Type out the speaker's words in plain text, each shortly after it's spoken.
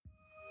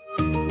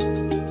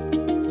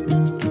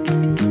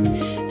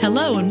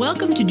Hello and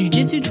welcome to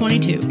Jiu-Jitsu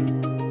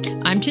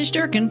 22. I'm Tish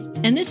Durkin,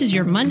 and this is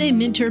your Monday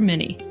Midterm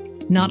Mini.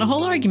 Not a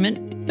whole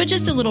argument, but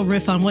just a little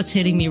riff on what's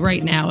hitting me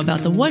right now about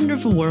the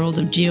wonderful world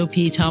of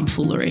GOP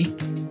tomfoolery.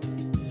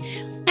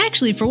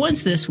 Actually, for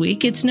once this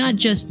week, it's not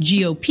just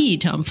GOP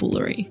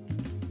tomfoolery.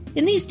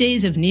 In these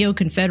days of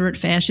neo-Confederate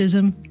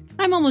fascism,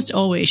 I'm almost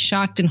always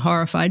shocked and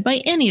horrified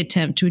by any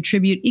attempt to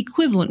attribute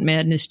equivalent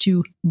madness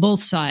to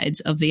both sides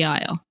of the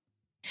aisle.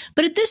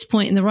 But at this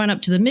point in the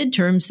run-up to the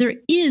midterms, there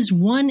is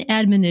one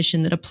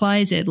admonition that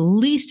applies at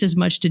least as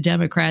much to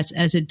Democrats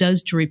as it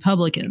does to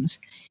Republicans.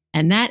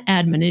 And that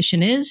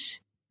admonition is,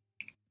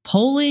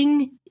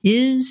 polling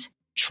is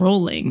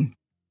trolling.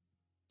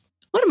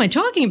 What am I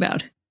talking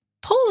about?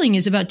 Polling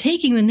is about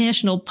taking the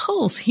national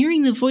pulse,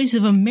 hearing the voice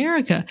of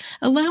America,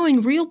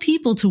 allowing real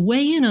people to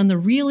weigh in on the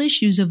real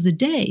issues of the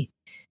day.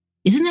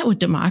 Isn't that what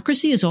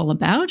democracy is all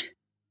about?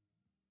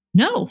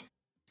 No.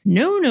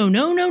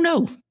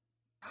 No.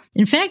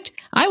 In fact,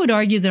 I would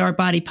argue that our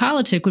body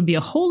politic would be a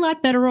whole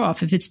lot better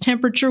off if its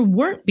temperature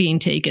weren't being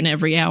taken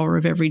every hour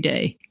of every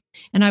day.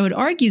 And I would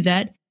argue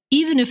that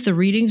even if the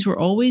readings were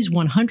always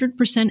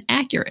 100%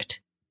 accurate,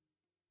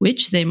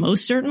 which they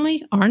most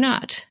certainly are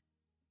not.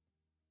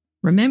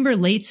 Remember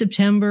late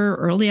September,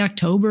 early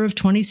October of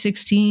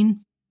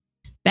 2016?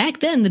 Back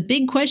then, the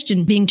big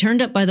question being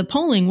turned up by the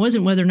polling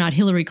wasn't whether or not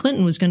Hillary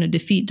Clinton was going to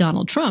defeat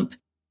Donald Trump.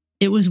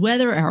 It was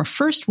whether our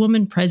first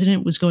woman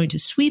president was going to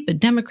sweep a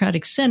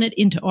Democratic Senate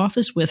into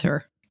office with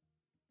her.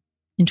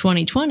 In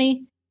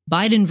 2020,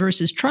 Biden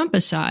versus Trump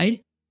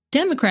aside,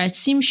 Democrats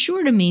seem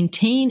sure to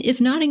maintain,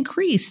 if not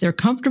increase, their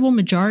comfortable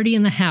majority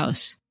in the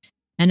House.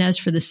 And as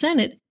for the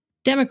Senate,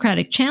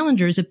 Democratic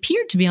challengers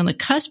appeared to be on the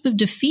cusp of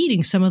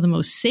defeating some of the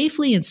most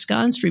safely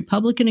ensconced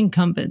Republican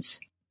incumbents.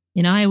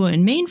 In Iowa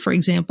and Maine, for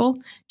example,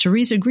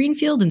 Teresa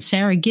Greenfield and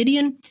Sarah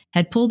Gideon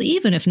had pulled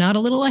even, if not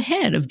a little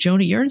ahead, of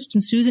Joni Ernst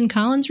and Susan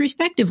Collins,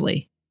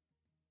 respectively.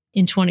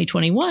 In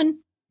 2021,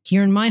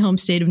 here in my home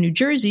state of New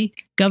Jersey,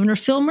 Governor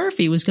Phil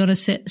Murphy was going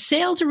to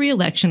sail to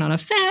re-election on a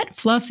fat,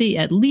 fluffy,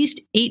 at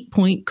least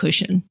 8-point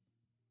cushion.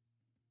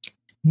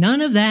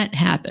 None of that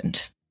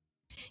happened.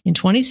 In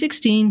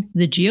 2016,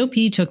 the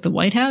GOP took the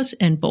White House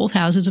and both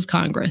houses of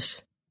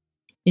Congress.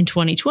 In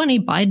 2020,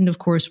 Biden, of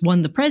course,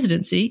 won the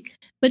presidency,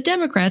 but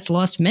Democrats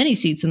lost many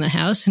seats in the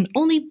House and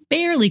only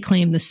barely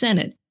claimed the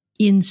Senate,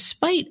 in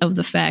spite of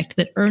the fact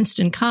that Ernst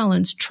and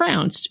Collins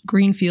trounced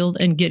Greenfield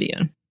and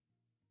Gideon.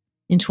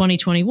 In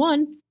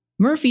 2021,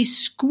 Murphy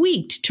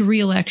squeaked to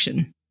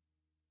re-election.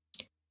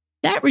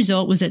 That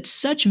result was at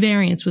such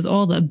variance with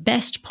all the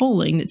best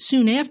polling that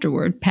soon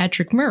afterward,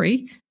 Patrick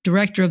Murray,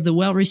 director of the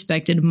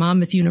well-respected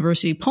Monmouth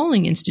University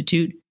Polling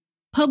Institute,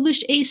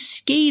 published a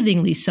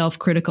scathingly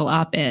self-critical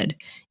op-ed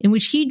in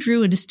which he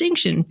drew a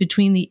distinction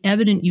between the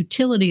evident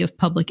utility of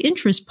public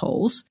interest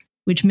polls,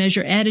 which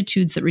measure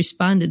attitudes that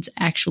respondents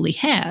actually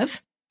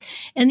have,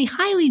 and the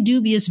highly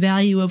dubious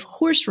value of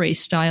horse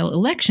race-style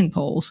election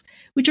polls,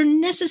 which are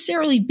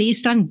necessarily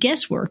based on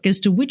guesswork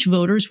as to which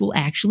voters will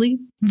actually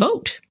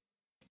vote.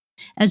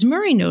 As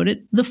Murray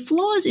noted, the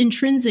flaws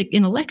intrinsic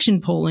in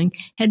election polling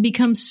had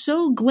become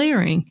so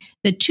glaring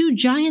that two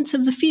giants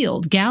of the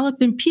field,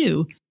 Gallup and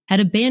Pew, had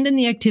abandoned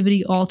the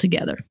activity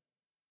altogether.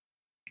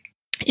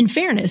 In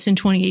fairness, in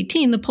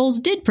 2018, the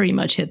polls did pretty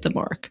much hit the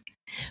mark.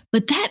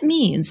 But that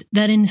means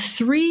that in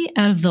 3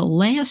 out of the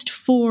last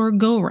 4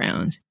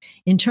 go-rounds,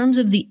 in terms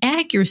of the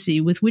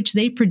accuracy with which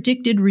they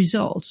predicted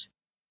results,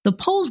 the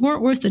polls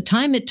weren't worth the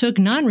time it took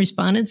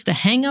non-respondents to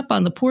hang up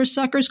on the poor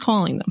suckers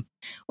calling them,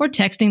 or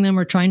texting them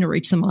or trying to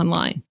reach them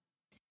online.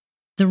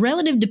 The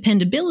relative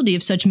dependability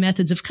of such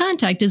methods of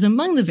contact is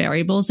among the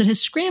variables that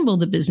has scrambled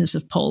the business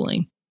of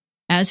polling,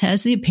 as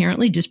has the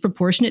apparently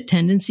disproportionate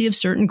tendency of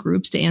certain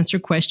groups to answer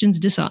questions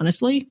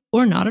dishonestly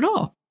or not at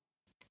all.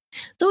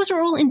 Those are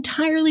all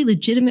entirely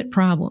legitimate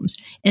problems,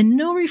 and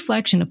no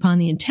reflection upon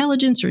the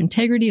intelligence or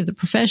integrity of the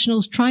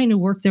professionals trying to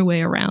work their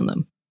way around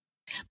them.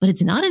 But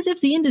it's not as if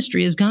the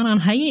industry has gone on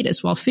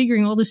hiatus while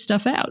figuring all this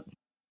stuff out.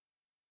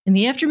 In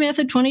the aftermath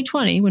of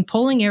 2020, when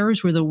polling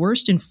errors were the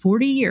worst in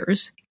 40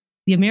 years,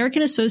 the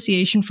American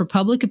Association for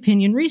Public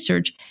Opinion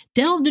Research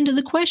delved into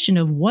the question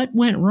of what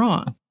went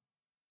wrong,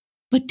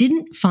 but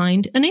didn't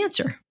find an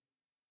answer.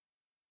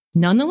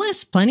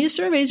 Nonetheless, plenty of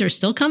surveys are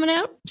still coming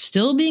out,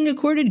 still being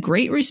accorded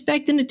great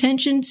respect and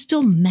attention,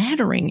 still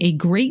mattering a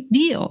great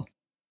deal.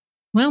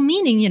 Well,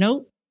 meaning,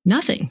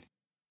 nothing.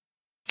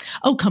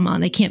 Oh, come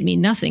on, they can't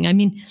mean nothing. I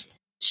mean,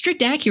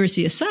 strict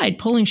accuracy aside,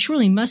 polling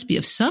surely must be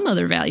of some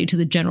other value to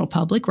the general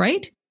public,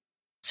 right?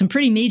 Some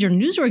pretty major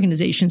news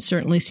organizations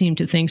certainly seem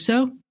to think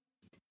so.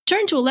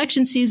 Turn to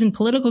election season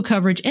political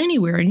coverage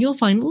anywhere, and you'll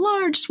find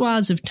large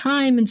swaths of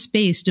time and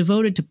space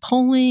devoted to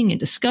polling and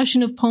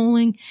discussion of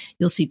polling.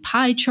 You'll see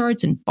pie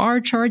charts and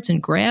bar charts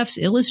and graphs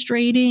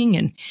illustrating,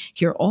 and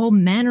hear all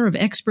manner of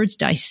experts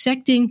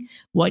dissecting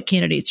what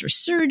candidates are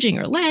surging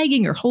or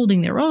lagging or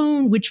holding their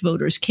own, which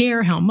voters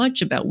care how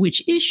much about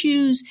which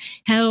issues,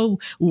 how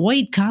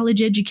white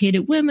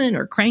college-educated women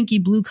or cranky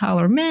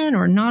blue-collar men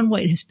or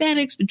non-white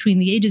Hispanics between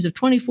the ages of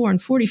 24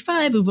 and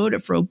 45 who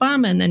voted for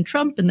Obama and then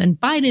Trump and then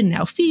Biden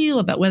now feel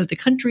about whether the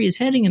country is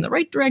heading in the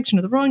right direction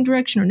or the wrong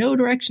direction or no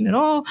direction at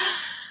all.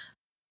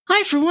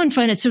 I, for one,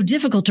 find it so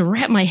difficult to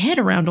wrap my head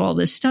around all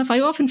this stuff.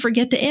 I often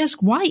forget to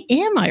ask, why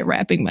am I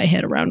wrapping my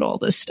head around all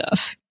this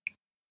stuff?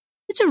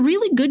 It's a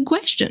really good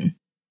question.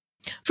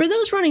 For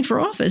those running for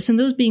office and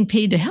those being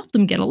paid to help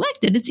them get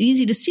elected, it's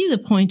easy to see the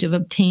point of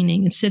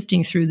obtaining and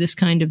sifting through this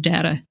kind of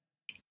data.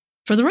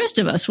 For the rest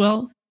of us,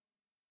 well,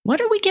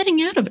 what are we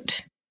getting out of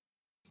it?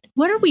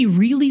 What are we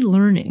really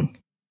learning?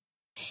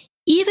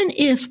 Even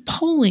if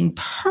polling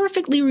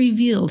perfectly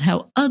revealed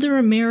how other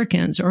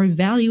Americans are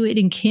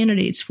evaluating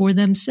candidates for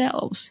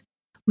themselves,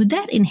 would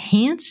that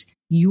enhance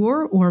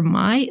your or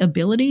my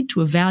ability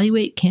to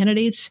evaluate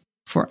candidates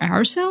for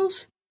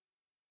ourselves?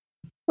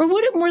 Or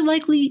would it more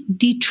likely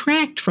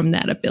detract from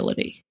that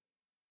ability?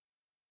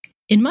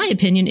 In my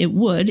opinion,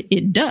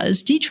 it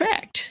does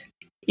detract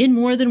in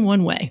more than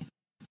one way.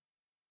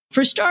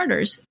 For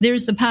starters,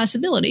 there's the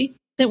possibility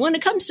that when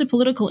it comes to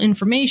political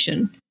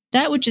information,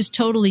 that which is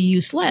totally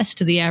useless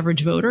to the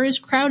average voter is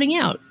crowding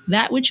out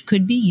that which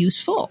could be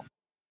useful.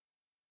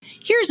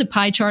 Here's a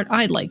pie chart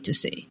I'd like to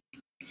see.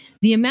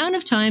 The amount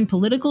of time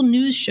political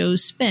news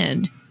shows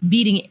spend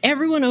beating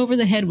everyone over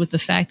the head with the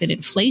fact that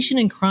inflation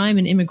and crime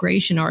and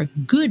immigration are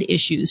good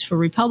issues for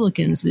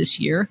Republicans this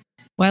year,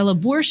 while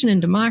abortion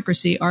and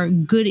democracy are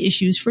good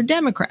issues for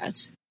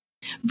Democrats,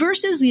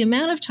 versus the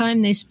amount of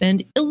time they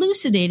spend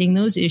elucidating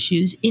those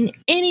issues in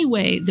any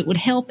way that would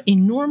help a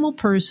normal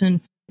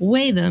person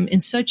weigh them in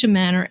such a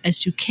manner as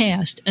to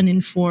cast an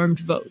informed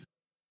vote.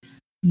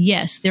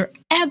 Yes, there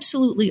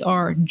absolutely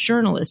are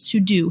journalists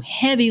who do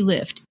heavy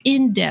lift,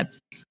 in-depth,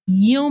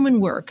 yeoman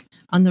work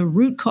on the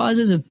root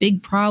causes of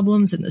big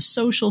problems and the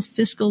social,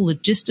 fiscal,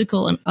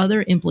 logistical, and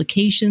other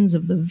implications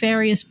of the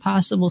various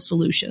possible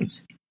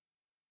solutions.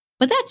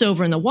 But that's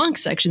over in the wonk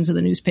sections of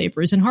the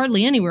newspapers and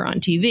hardly anywhere on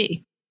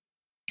TV.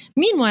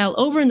 Meanwhile,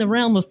 over in the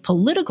realm of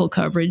political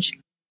coverage,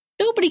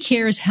 nobody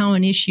cares how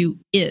an issue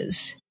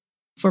is.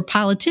 For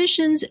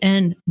politicians,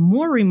 and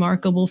more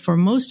remarkable for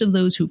most of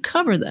those who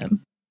cover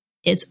them,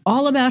 it's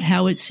all about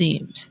how it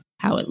seems,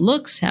 how it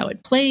looks, how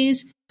it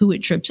plays, who it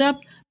trips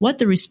up, what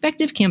the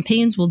respective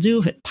campaigns will do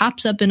if it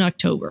pops up in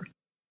October.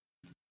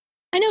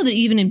 I know that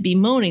even in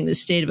bemoaning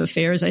this state of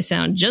affairs, I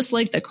sound just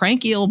like the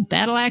cranky old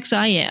battle axe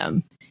I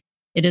am.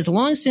 It has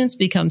long since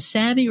become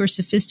savvy or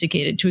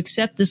sophisticated to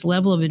accept this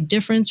level of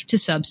indifference to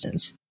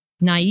substance,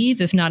 naive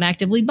if not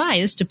actively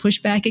biased to push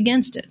back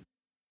against it.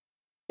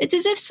 It's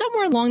as if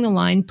somewhere along the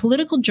line,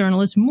 political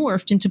journalists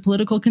morphed into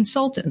political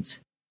consultants,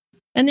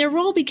 and their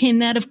role became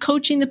that of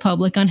coaching the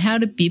public on how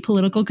to be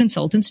political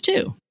consultants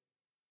too.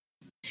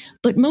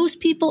 But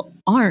most people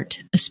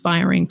aren't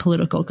aspiring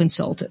political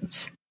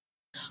consultants.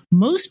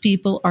 Most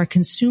people are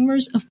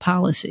consumers of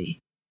policy,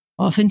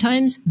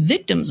 oftentimes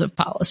victims of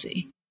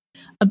policy,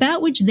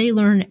 about which they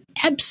learn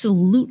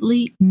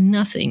absolutely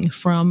nothing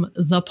from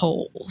the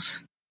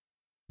polls.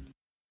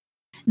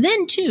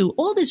 Then, too,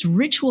 all this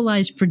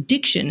ritualized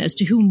prediction as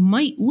to who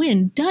might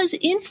win does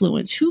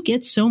influence who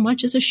gets so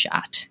much as a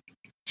shot.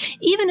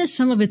 Even as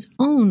some of its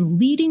own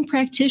leading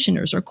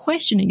practitioners are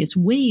questioning its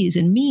ways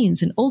and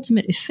means and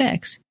ultimate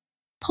effects,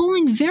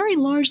 polling very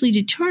largely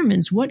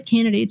determines what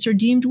candidates are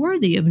deemed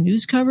worthy of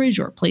news coverage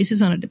or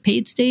places on a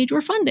debate stage or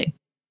funding.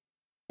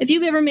 If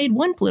you've ever made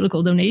one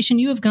political donation,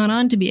 you have gone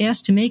on to be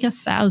asked to make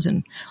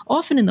 1,000,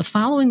 often in the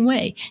following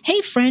way. Hey,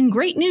 friend,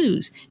 great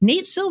news.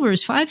 Nate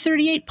Silver's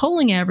 538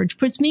 polling average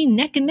puts me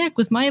neck and neck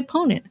with my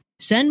opponent.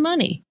 Send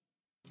money.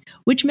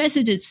 Which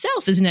message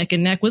itself is neck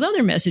and neck with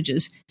other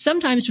messages,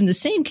 sometimes from the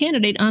same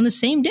candidate on the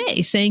same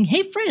day, saying,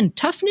 hey, friend,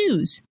 tough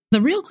news.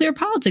 The Real Clear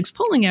Politics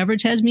polling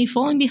average has me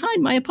falling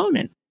behind my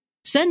opponent.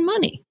 Send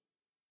money.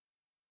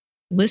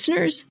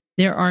 Listeners,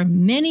 there are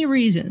many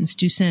reasons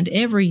to send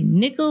every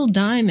nickel,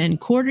 dime, and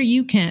quarter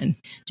you can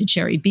to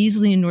Cherry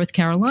Beasley in North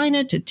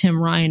Carolina, to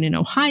Tim Ryan in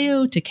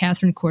Ohio, to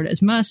Catherine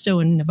Cortez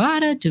Masto in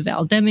Nevada, to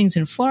Val Demings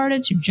in Florida,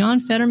 to John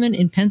Fetterman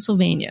in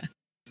Pennsylvania.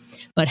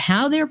 But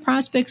how their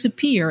prospects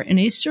appear in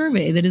a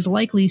survey that is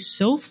likely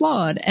so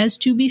flawed as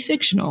to be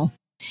fictional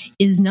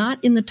is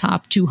not in the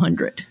top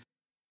 200.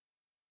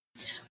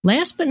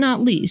 Last but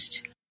not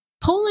least,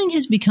 polling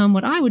has become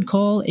what I would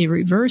call a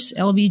reverse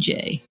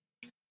LBJ.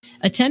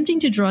 Attempting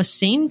to draw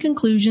sane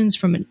conclusions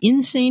from an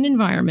insane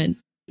environment,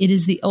 it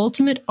is the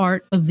ultimate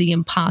art of the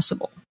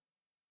impossible.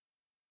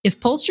 If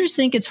pollsters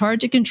think it's hard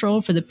to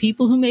control for the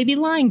people who may be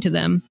lying to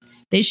them,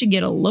 they should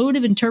get a load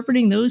of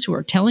interpreting those who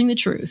are telling the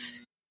truth.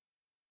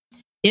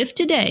 If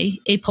today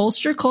a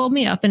pollster called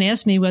me up and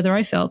asked me whether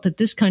I felt that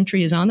this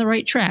country is on the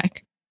right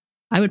track,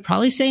 I would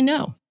probably say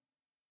no.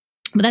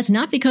 But that's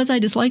not because I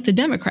dislike the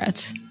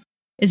Democrats.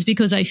 It's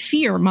because I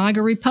fear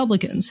MAGA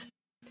Republicans.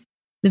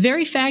 The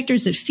very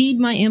factors that feed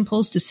my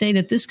impulse to say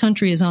that this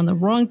country is on the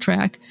wrong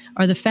track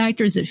are the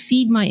factors that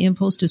feed my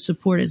impulse to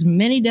support as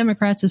many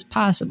Democrats as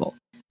possible,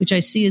 which I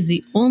see as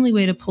the only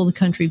way to pull the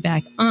country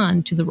back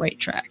on to the right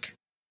track,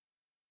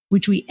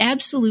 which we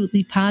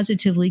absolutely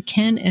positively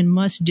can and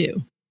must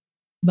do.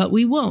 But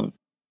we won't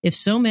if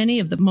so many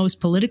of the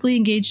most politically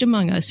engaged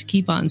among us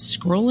keep on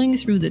scrolling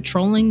through the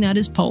trolling that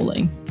is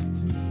polling.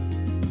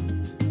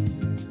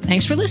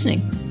 Thanks for listening.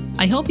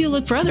 I hope you'll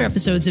look for other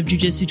episodes of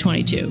Jiu-Jitsu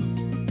 22.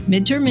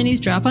 Midterm Minis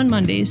drop on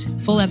Mondays,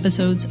 full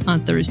episodes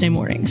on Thursday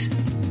mornings.